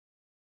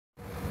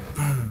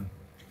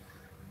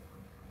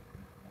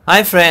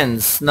Hi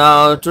friends,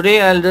 now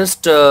today I'll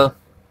just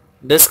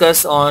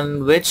discuss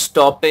on which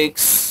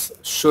topics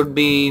should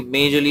be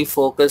majorly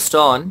focused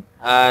on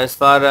as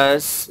far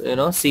as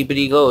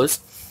CPT goes.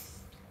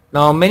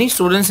 Now many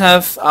students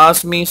have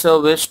asked me,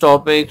 so which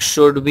topic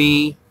should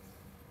we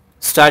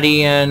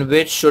study and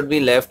which should be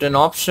left in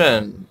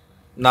option.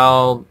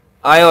 Now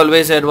I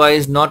always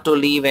advise not to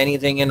leave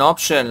anything in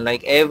option,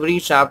 like every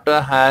chapter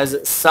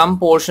has some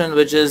portion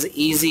which is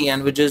easy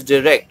and which is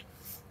direct,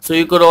 so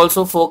you could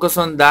also focus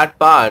on that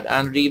part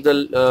and leave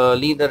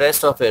the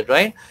rest of it,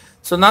 right?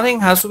 So nothing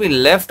has to be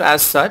left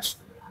as such.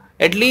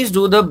 At least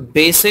do the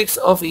basics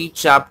of each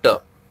chapter.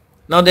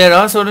 Now there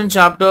are certain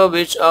chapters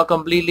which are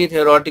completely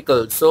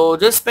theoretical, so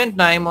just spend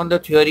time on the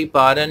theory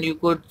part and you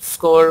could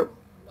score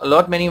a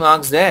lot many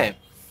marks there.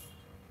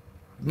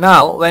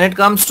 Now when it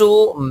comes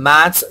to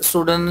maths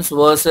students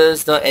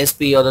versus the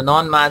SP or the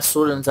non-maths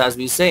students, as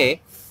we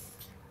say,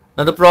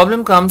 now the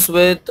problem comes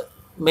with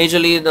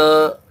majorly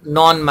the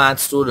non-math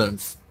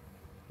students.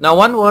 Now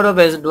one word of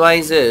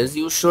advice is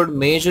you should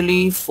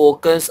majorly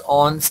focus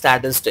on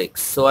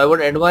statistics. So I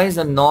would advise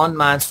the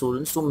non-math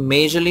students to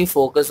majorly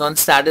focus on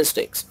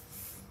statistics.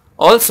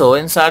 Also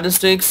in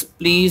statistics,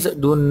 please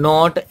do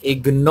not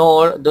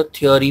ignore the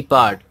theory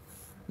part.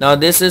 Now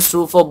this is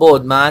true for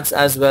both maths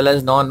as well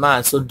as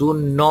non-maths. So do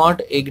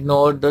not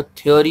ignore the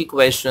theory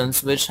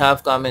questions which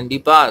have come in the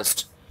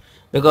past,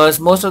 because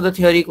most of the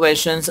theory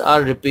questions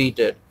are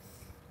repeated.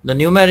 The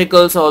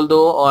numericals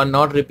although are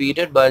not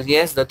repeated, but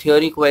yes, the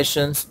theory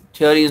questions,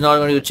 theory is not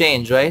going to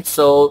change, right?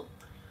 So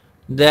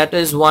that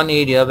is one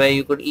area where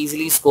you could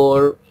easily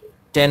score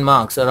 10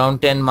 marks,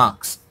 around 10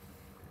 marks.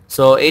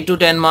 So 8 to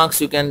 10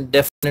 marks you can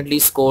definitely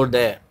score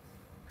there.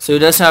 So you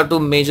just have to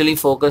majorly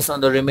focus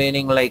on the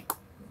remaining like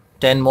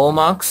 10 more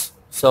marks.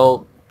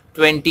 So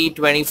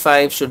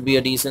 20-25 should be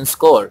a decent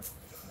score.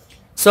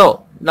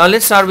 So now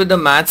let's start with the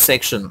math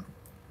section.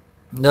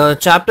 The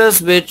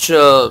chapters which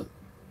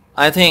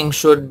I think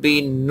should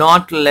be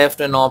not left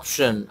an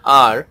option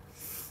are,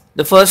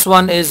 the first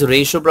one is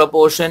ratio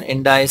proportion,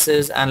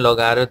 indices and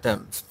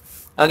logarithms.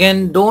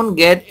 Again, don't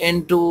get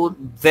into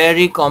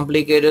very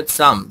complicated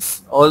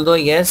sums, although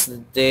yes,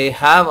 they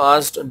have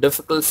asked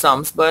difficult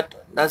sums,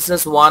 but that's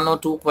just one or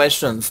two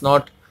questions,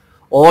 not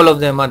all of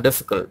them are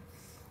difficult.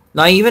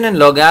 Now even in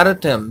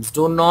logarithms,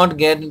 do not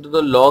get into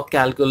the log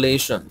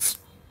calculations.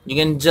 You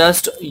can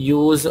just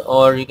use,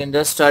 or you can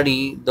just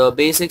study the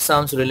basic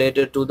sums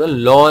related to the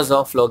laws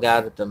of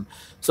logarithm.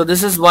 So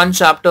this is one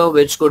chapter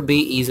which could be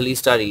easily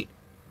studied.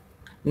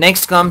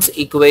 Next comes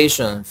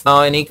equations.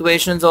 Now in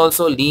equations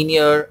also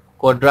linear,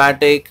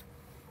 quadratic,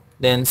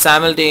 then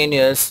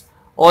simultaneous,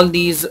 all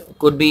these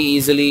could be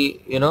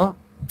easily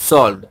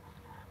solved.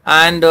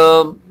 And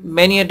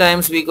many a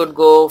times we could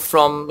go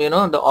from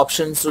the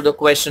options to the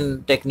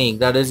question technique,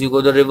 that is you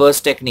go the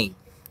reverse technique.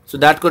 So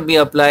that could be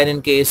applied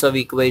in case of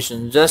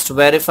equations. Just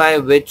verify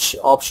which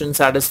option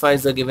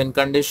satisfies the given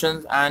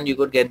conditions and you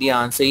could get the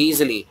answer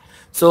easily.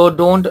 So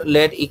don't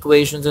let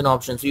equations and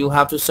options, you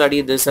have to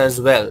study this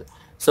as well.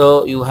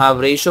 So you have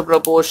ratio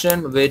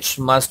proportion which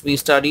must be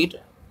studied.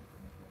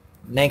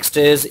 Next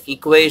is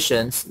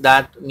equations,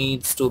 that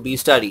needs to be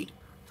studied.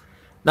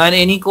 Now in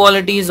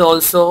inequalities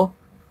also,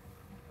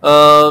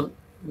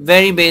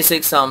 very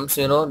basic sums,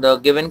 the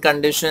given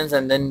conditions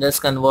and then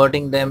just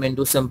converting them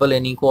into simple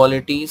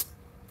inequalities,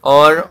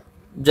 or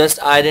just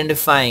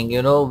identifying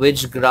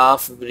which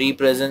graph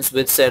represents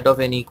which set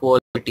of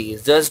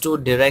inequalities. Just do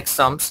direct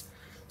sums.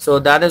 So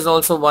that is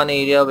also one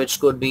area which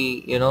could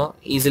be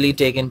easily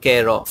taken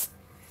care of.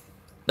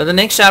 Now the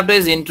next chapter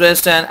is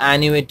interest and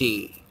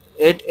annuity.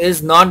 It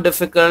is not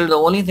difficult. The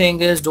only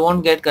thing is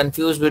don't get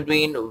confused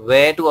between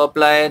where to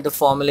apply the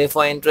formula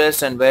for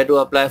interest and where to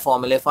apply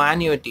formula for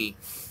annuity.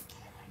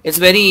 It's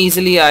very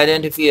easily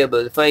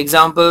identifiable. For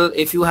example,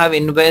 if you have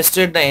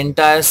invested the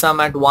entire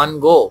sum at one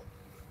go,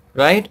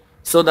 right?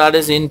 So that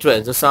is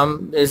interest. The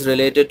sum is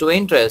related to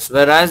interest.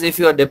 Whereas if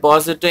you are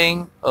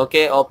depositing,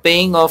 okay, or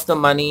paying off the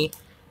money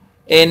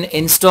in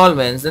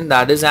installments, then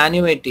that is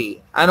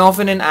annuity. And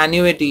often in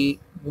annuity,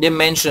 they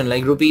mention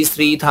like rupees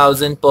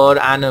 3,000 per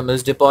annum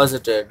is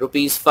deposited,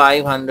 rupees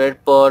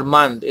 500 per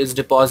month is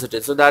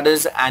deposited. So that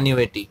is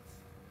annuity.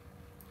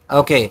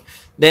 Okay.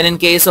 Then in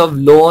case of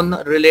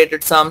loan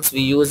related sums, we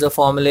use a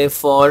formula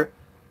for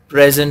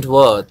present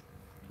worth.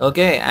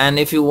 Okay. And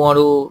if you want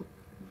to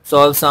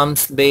solve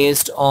sums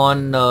based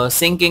on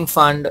sinking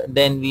fund,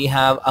 then we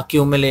have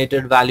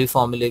accumulated value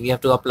formula, we have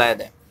to apply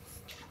them.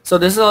 So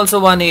this is also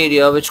one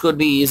area which could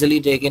be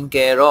easily taken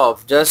care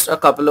of. Just a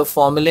couple of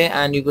formulae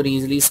and you could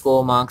easily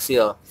score marks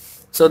here.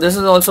 So this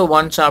is also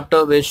one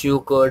chapter which you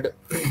could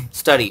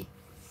study.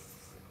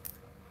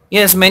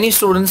 Yes, many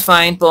students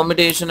find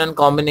permutation and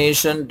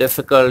combination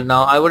difficult.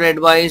 Now I would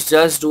advise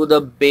just do the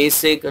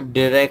basic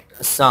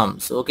direct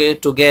sums, okay,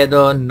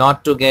 together,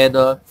 not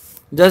together.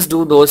 Just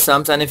do those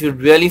sums, and if you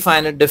really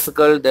find it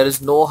difficult, there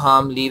is no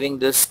harm leaving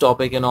this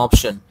topic in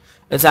option.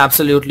 It's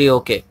absolutely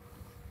okay.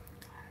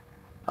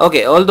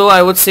 Okay, although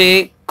I would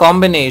say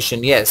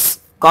combination, yes,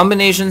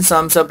 combination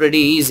sums are pretty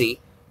easy,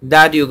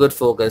 that you could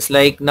focus,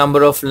 like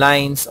number of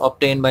lines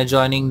obtained by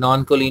joining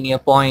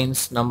non-collinear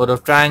points, number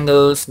of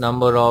triangles,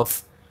 number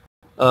of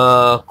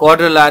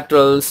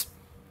quadrilaterals,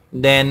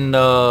 then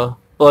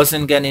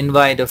person can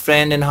invite a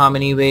friend in how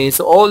many ways.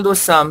 So all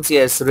those sums,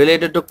 yes,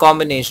 related to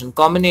combination.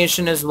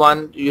 Combination is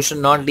one you should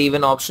not leave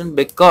an option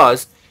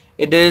because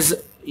it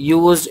is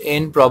used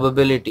in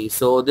probability.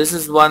 So this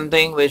is one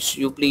thing which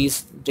you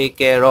please take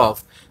care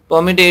of.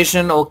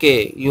 Permutation,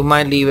 okay, you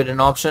might leave it an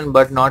option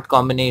but not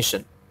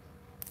combination.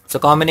 So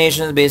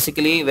combination is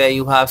basically where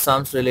you have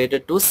sums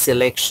related to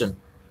selection,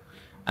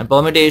 and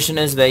permutation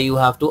is where you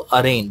have to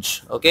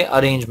arrange. Okay,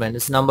 arrangement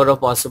is number of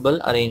possible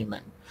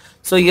arrangement.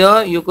 So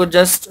here you could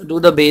just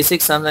do the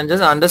basic sums and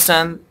just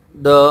understand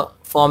the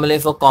formula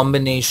for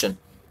combination,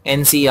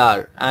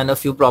 NCR, and a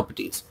few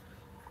properties.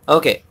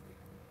 Okay,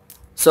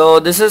 so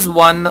this is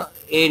one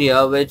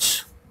area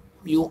which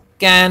you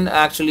can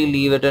actually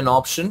leave it an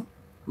option,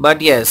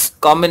 but yes,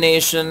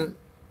 combination,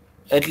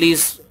 at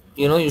least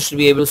you should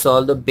be able to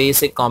solve the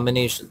basic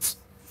combinations.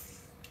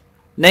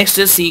 Next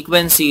is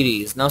sequence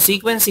series. Now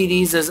sequence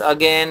series is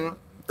again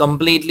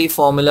completely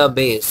formula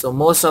based. So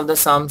most of the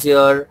sums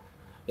here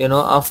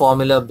are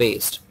formula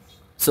based.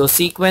 So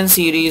sequence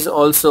series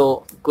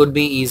also could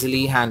be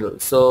easily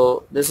handled.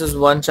 So this is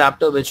one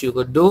chapter which you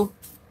could do.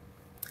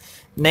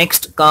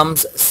 Next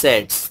comes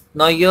sets.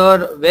 Now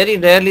here very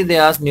rarely they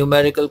ask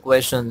numerical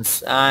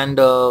questions, and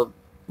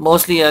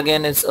mostly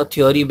again it's a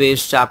theory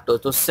based chapter.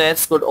 So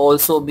sets could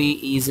also be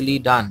easily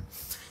done.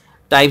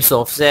 Types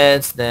of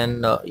sets,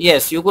 then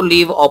yes, you could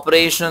leave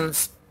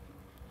operations,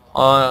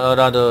 or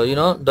rather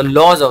the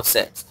laws of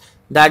sets,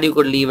 that you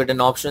could leave it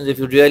in options if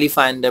you really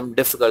find them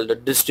difficult. The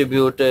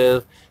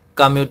distributive,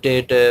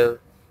 commutative,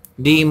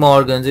 De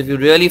Morgan's, if you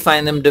really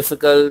find them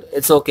difficult,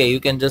 it's okay, you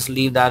can just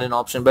leave that in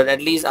option, but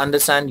at least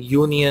understand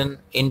union,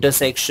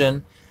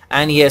 intersection,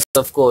 and yes,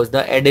 of course,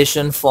 the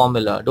addition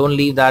formula, don't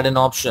leave that in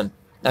option.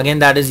 Again,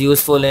 that is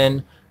useful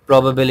in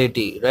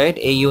probability, right?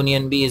 A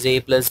union B is A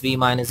plus B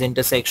minus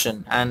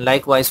intersection, and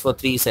likewise for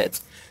three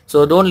sets.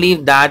 So don't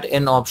leave that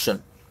in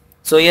option.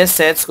 So yes,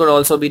 sets could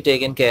also be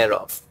taken care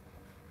of.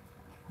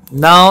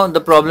 Now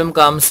the problem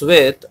comes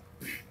with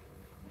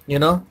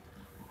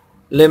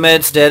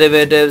limits,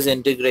 derivatives,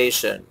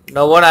 integration.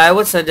 Now what I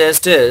would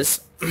suggest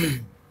is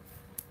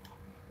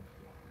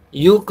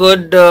you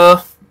could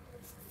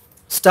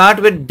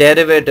start with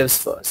derivatives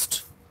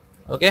first.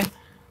 Okay,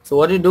 so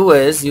what you do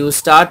is you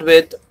start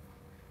with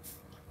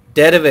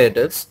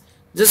derivatives.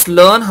 Just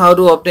learn how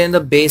to obtain the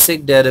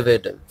basic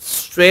derivative,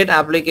 straight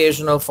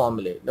application of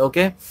formulae.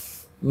 Okay,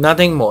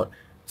 nothing more.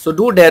 So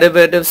do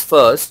derivatives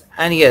first,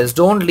 and yes,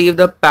 don't leave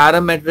the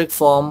parametric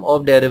form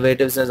of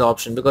derivatives as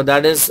option, because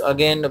that is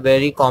again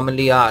very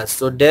commonly asked.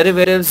 So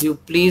derivatives, you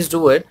please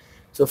do it.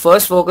 So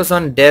first focus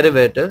on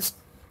derivatives,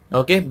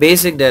 okay,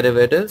 basic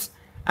derivatives,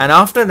 and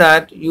after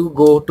that you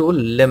go to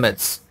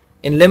limits.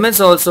 In limits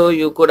also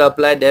you could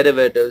apply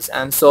derivatives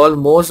and solve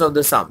most of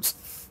the sums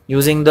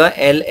using the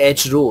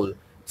LH rule.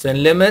 So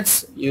in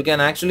limits you can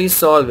actually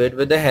solve it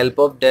with the help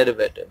of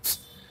derivatives.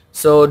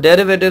 So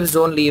derivatives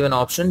don't leave an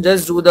option,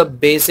 just do the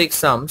basic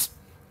sums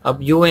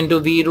of u into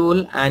v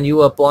rule and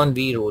u upon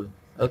v rule,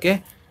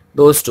 okay,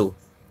 those two,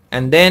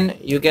 and then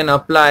you can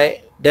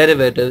apply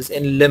derivatives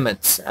in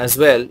limits as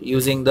well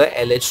using the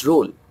LH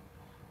rule.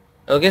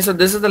 Okay, so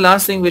this is the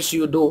last thing which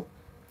you do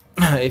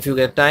if you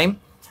get time.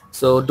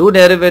 So do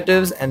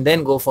derivatives and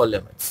then go for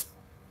limits.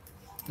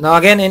 Now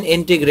again in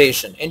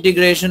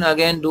integration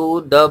again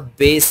do the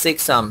basic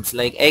sums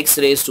like x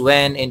raised to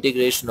n,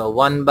 integration of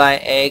 1 by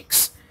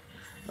x.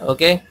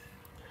 Okay,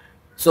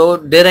 so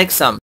direct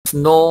sums,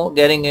 no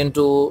getting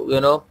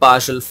into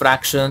partial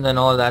fractions and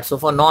all that. So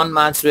for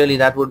non-maths really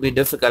that would be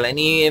difficult, and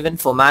even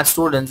for math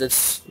students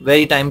it's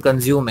very time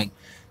consuming.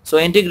 So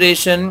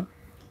integration,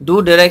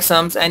 do direct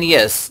sums, and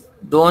yes,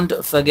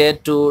 don't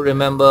forget to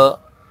remember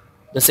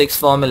the six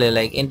formulae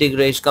like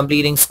integration,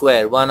 completing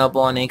square, 1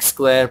 upon x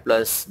square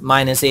plus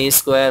minus a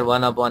square,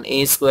 1 upon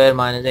a square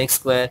minus x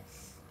square.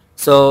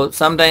 So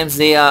sometimes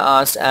they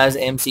are asked as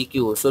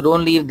MCQ, so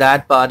don't leave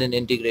that part in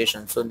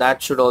integration, so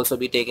that should also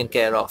be taken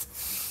care of.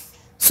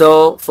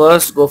 So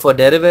first go for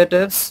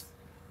derivatives,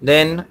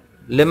 then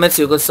limits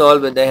you could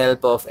solve with the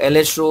help of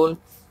LH rule,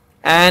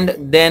 and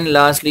then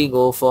lastly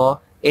go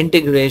for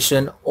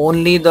integration,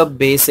 only the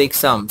basic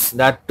sums,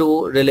 that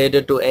too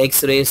related to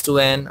x raised to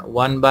n,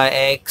 1 by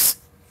x.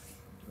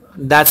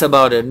 That's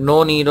about it,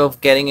 no need of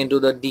getting into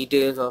the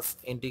details of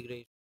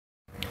integration.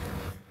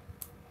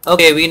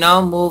 Okay, we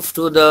now move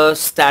to the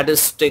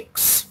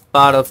statistics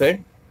part of it.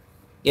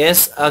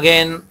 Yes,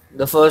 again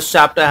the first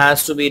chapter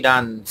has to be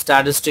done,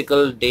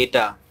 statistical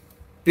data,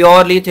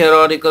 purely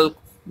theoretical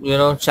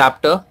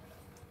chapter,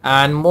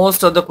 and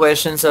most of the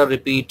questions are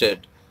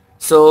repeated.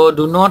 So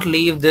do not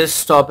leave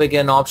this topic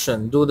an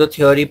option, do the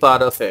theory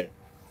part of it.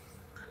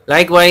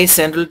 Likewise,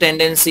 central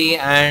tendency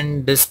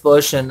and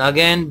dispersion,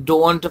 again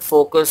don't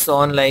focus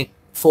on like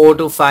 4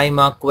 to 5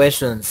 mark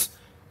questions,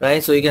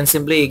 right? So you can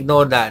simply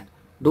ignore that.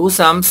 Do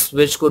sums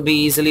which could be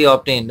easily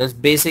obtained,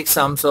 just basic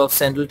sums of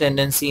central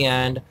tendency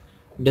and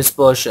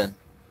dispersion.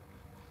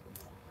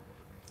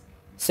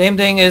 Same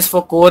thing is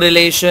for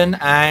correlation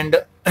and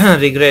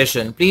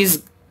regression.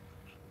 Please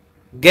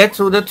get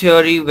through the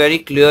theory very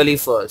clearly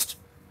first,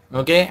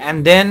 okay,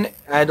 and then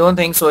I don't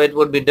think so it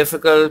would be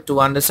difficult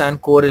to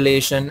understand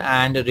correlation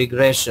and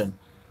regression.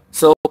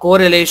 So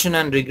correlation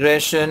and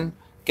regression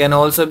can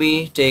also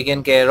be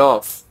taken care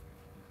of.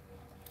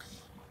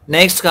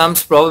 Next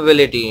comes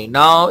probability.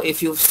 Now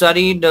if you've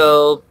studied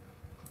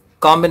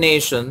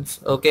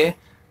combinations, okay,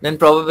 then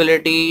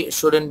probability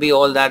shouldn't be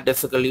all that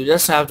difficult. You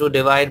just have to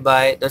divide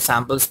by the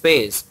sample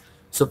space.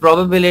 So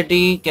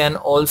probability can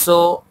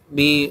also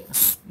be,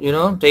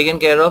 taken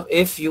care of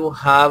if you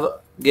have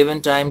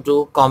given time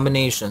to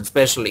combination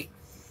especially.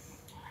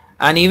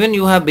 And even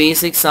you have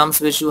basic sums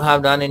which you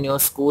have done in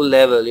your school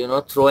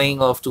level,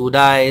 throwing of 2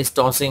 dice,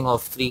 tossing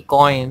of 3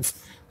 coins.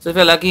 So if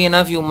you're lucky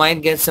enough, you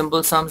might get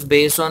simple sums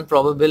based on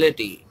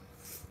probability.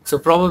 So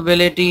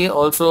probability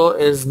also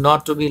is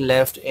not to be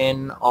left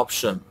in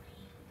option.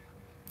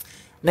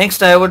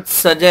 Next, I would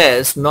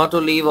suggest not to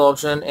leave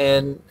option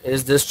in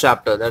is this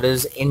chapter, that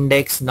is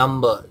index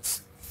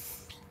numbers.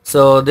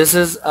 So this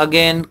is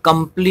again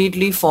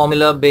completely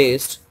formula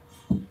based.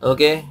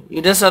 Okay,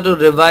 you just have to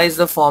revise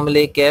the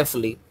formulae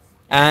carefully,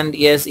 and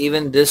yes,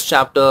 even this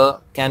chapter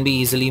can be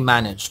easily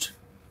managed.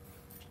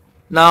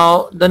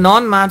 Now the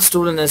non-math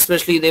student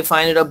especially, they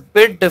find it a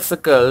bit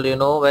difficult,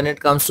 when it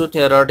comes to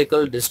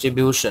theoretical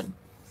distribution.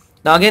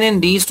 Now again, in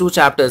these two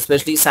chapters,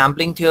 especially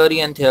sampling theory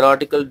and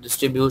theoretical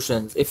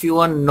distributions, if you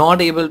are not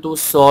able to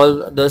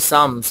solve the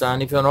sums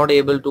and if you are not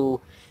able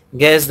to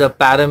guess the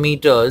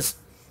parameters,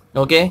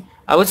 okay,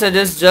 I would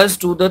suggest just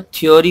do the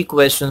theory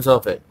questions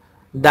of it.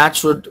 That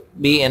should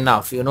be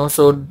enough,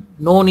 so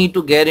no need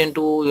to get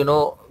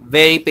into,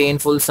 very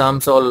painful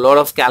sums or a lot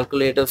of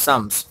calculative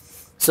sums.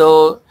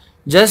 So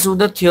just do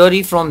the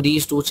theory from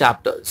these two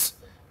chapters.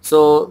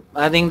 So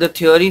I think the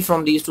theory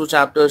from these two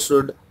chapters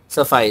should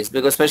suffice,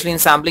 because especially in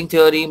sampling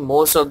theory,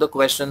 most of the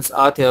questions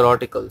are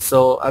theoretical.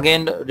 So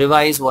again,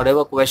 revise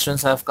whatever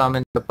questions have come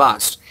in the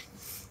past.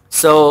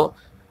 So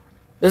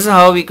this is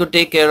how we could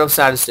take care of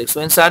statistics.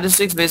 So in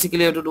statistics, basically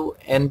you have to do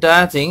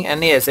entire thing,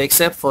 and yes,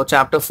 except for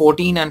chapter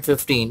 14 and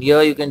 15,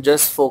 here you can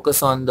just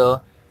focus on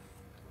the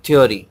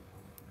theory.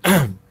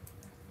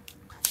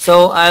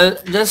 So I'll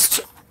just,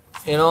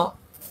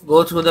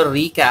 go through the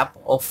recap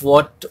of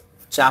what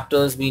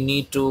chapters we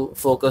need to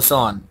focus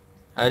on.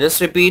 I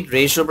just repeat: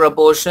 ratio,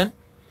 proportion,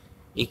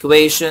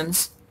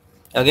 equations.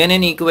 Again,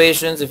 in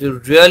equations, if you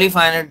really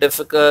find it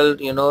difficult,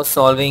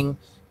 solving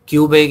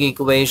cubic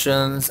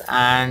equations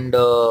and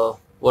the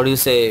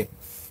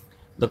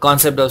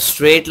concept of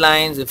straight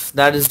lines, if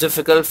that is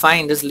difficult,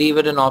 fine, just leave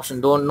it in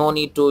option. No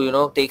need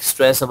to take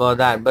stress about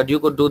that, but you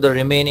could do the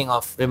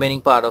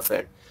remaining part of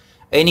it.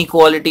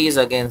 Inequalities,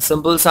 again,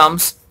 simple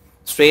sums,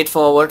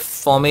 straightforward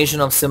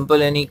formation of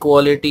simple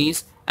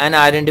inequalities and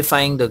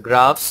identifying the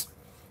graphs.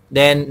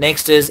 Then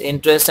next is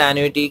interest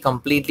annuity,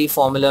 completely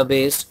formula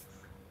based.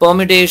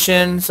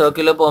 Permutation,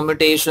 circular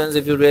permutations,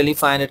 if you really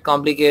find it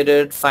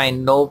complicated,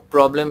 fine, no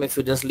problem if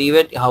you just leave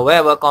it.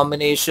 However,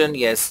 combination,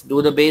 yes,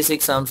 do the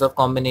basic sums of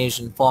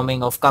combination,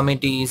 forming of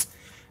committees,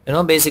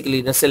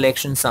 basically the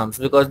selection sums,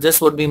 because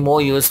this would be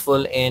more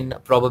useful in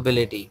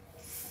probability.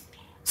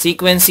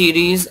 Sequence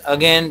series,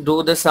 again,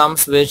 do the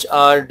sums which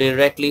are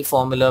directly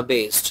formula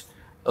based.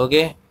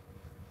 Okay.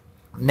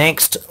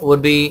 Next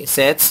would be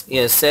sets.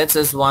 Yes, sets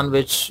is one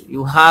which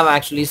you have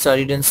actually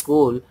studied in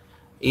school,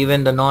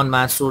 even the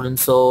non-math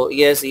students. So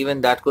yes,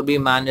 even that could be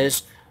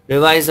managed.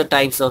 Revise the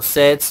types of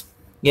sets.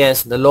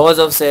 Yes, the laws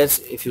of sets,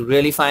 if you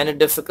really find it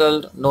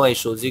difficult, no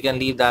issues, you can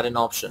leave that in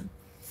option.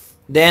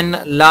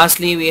 Then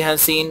lastly, we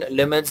have seen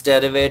limits,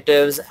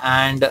 derivatives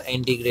and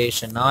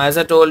integration. Now as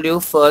I told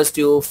you, first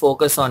you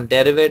focus on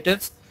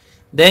derivatives,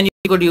 then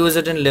you could use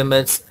it in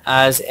limits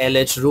as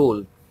LH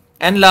rule,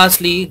 and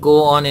lastly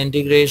go on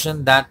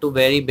integration, that to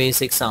very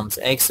basic sums,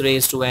 x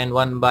raised to n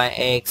 1 by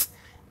x.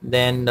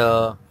 Then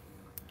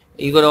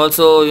you could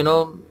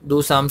also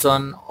do sums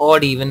on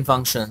odd even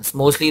functions.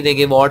 Mostly they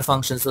give odd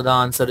functions, so the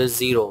answer is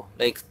 0.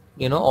 Like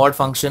odd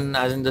function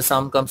as in the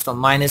sum comes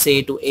from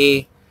 -a to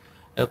a,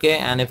 okay,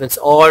 and if it's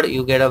odd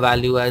you get a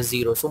value as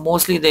 0. So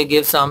mostly they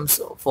give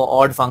sums for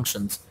odd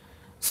functions.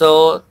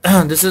 So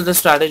this is the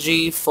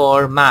strategy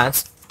for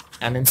maths.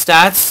 And in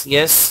stats,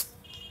 yes,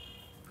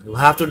 you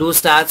have to do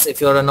stats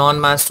if you're a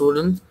non-math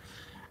student.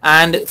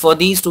 And for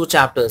these two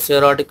chapters,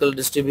 theoretical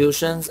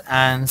distributions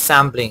and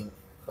sampling,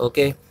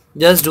 okay,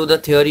 just do the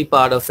theory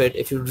part of it.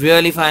 If you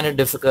really find it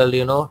difficult,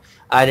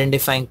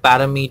 identifying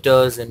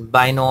parameters and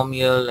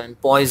binomial and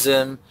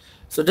Poisson,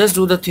 so just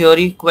do the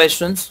theory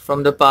questions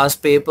from the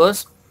past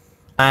papers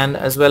and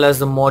as well as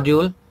the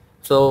module.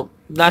 So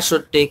that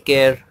should take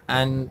care,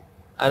 and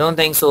I don't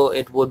think so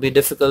it would be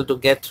difficult to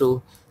get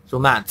through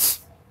maths.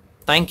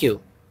 Thank you.